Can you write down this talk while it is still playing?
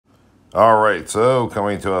All right, so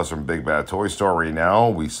coming to us from Big Bad Toy Store right now.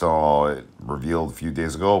 We saw it revealed a few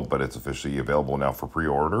days ago, but it's officially available now for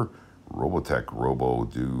pre-order. Robotech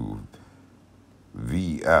ROBO-DOU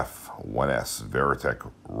VF-1S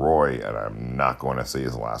Veritech Roy, and I'm not going to say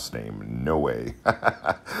his last name. No way.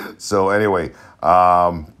 So anyway,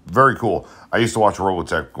 very cool. I used to watch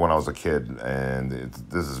Robotech when I was a kid, and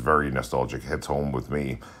this is very nostalgic. Hits home with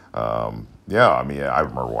me. Yeah, I mean, I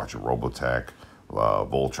remember watching Robotech,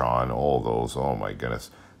 Voltron, all of those. Oh my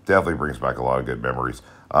goodness. Definitely brings back a lot of good memories.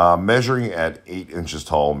 Measuring at 8 inches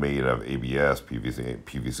tall, made of ABS,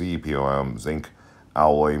 PVC, POM, zinc,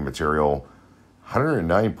 alloy material.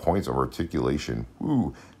 109 points of articulation.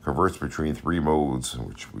 Ooh, converts between 3 modes,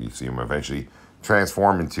 which we see them eventually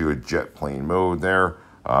transform into a jet plane mode there.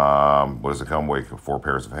 What does it come with? 4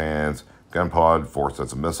 pairs of hands, gun pod, 4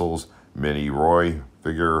 sets of missiles, mini Roy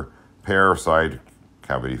figure, pair of side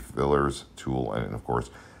cavity fillers, tool, and of course,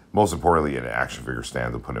 most importantly, an action figure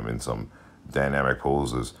stand to put him in some dynamic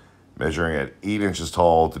poses. Measuring at 8 inches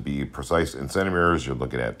tall, to be precise in centimeters, you're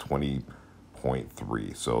looking at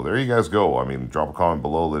 20.3. So there you guys go. I mean, drop a comment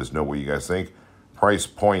below. Let us know what you guys think. Price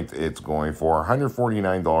point, it's going for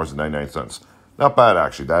 $149.99. Not bad,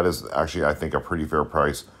 actually. That is actually, I think, a pretty fair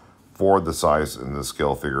price for the size and the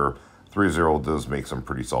scale figure. threezero does make some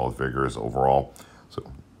pretty solid figures overall.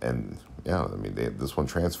 So, and yeah, I mean, this one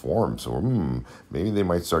transforms. So maybe they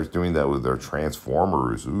might start doing that with their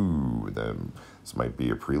Transformers. Ooh, then this might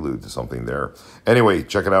be a prelude to something there. Anyway,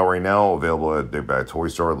 check it out right now. Available at Big Bad Toy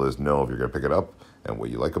Store. Let us know if you're going to pick it up and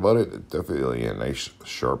what you like about it. It's definitely a nice,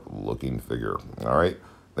 sharp-looking figure. All right,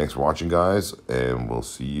 thanks for watching, guys, and we'll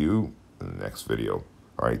see you in the next video.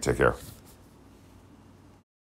 All right, take care.